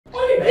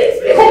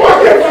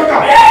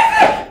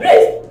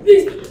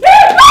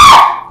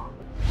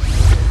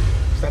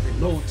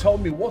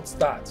Mommy, what's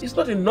that? It's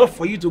not enough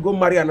for you to go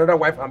marry another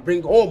wife and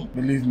bring home.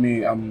 Believe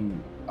me,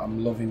 I'm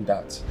loving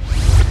that.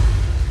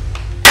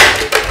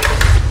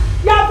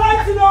 You're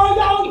fighting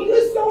on your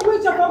this young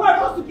witch of a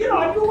wife wants to kill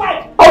our new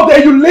wife. How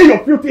dare you lay your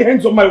filthy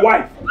hands on my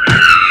wife?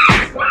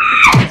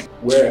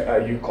 Where are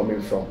you coming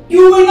from?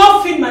 You will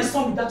not feed my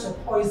son without your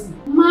poison.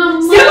 Mama,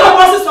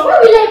 why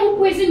will I even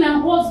poison my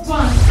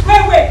husband?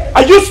 Wait.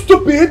 Are you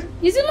stupid?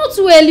 Is it not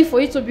too early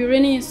for you to be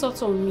raining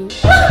insults on me?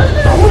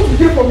 I want to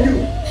hear from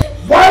you.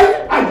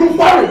 Why are you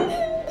married?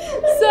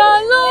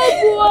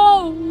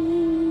 Salabo,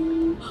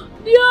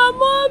 dear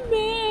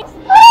mommy.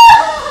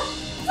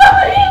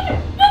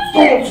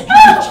 Don't give me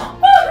a child.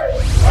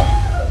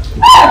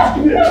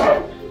 Give me a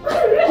child.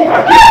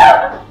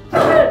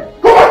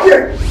 Come back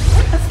here.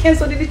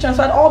 Kenzo Didi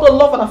transferred all the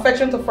love and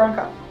affection to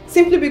Franca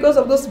simply because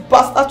of those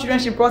bastard children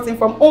she brought in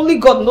from only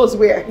God knows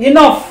where.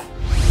 Enough!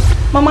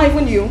 Mama,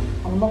 even you.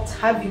 I will not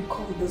have you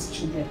call those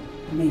children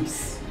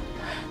names.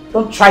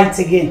 Don't try it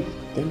again.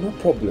 Then no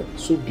problem.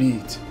 So be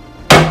it.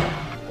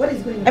 What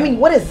is going on? I mean,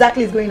 what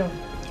exactly is going on?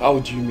 How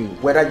do you mean?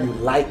 Whether you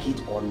like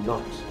it or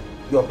not,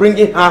 you're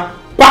bringing her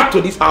back to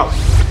this house.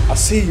 I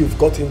see you've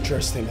got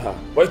interest in her.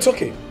 But it's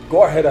okay.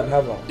 Go ahead and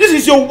have her. This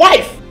is your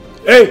wife!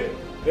 Hey!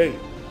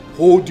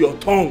 Hold your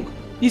tongue.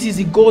 This is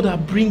the God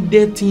that brings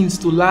dead things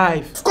to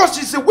life. Of course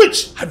she's a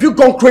witch. Have you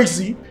gone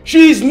crazy?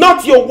 She is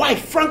not your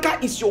wife. Franca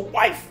is your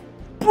wife.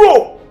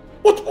 Bro,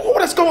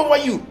 what has come over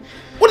you?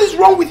 What is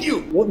wrong with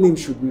you? What name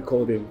should we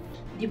call them?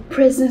 The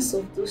presence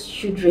of those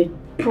children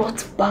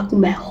brought back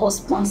my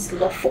husband's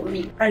love for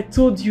me. I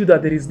told you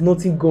that there is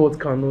nothing God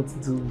cannot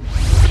do.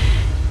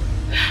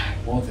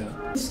 Mother.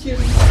 Excuse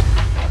me.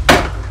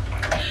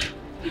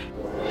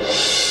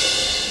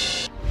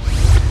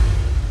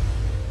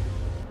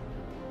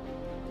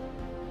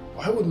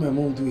 Why would my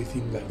mom do a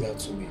thing like that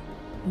to me?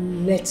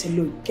 Let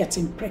alone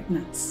getting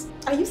pregnant.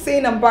 Are you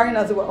saying I'm barren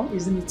as well?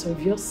 Isn't it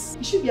obvious?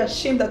 You should be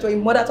ashamed that you're a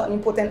mother to an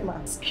impotent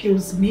man.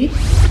 Excuse me?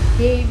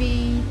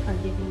 Baby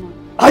and baby mom.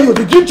 Ayo,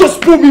 did you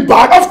just pull me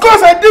back? Of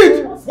course I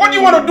did! What do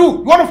you want to do?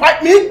 You want to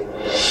fight me?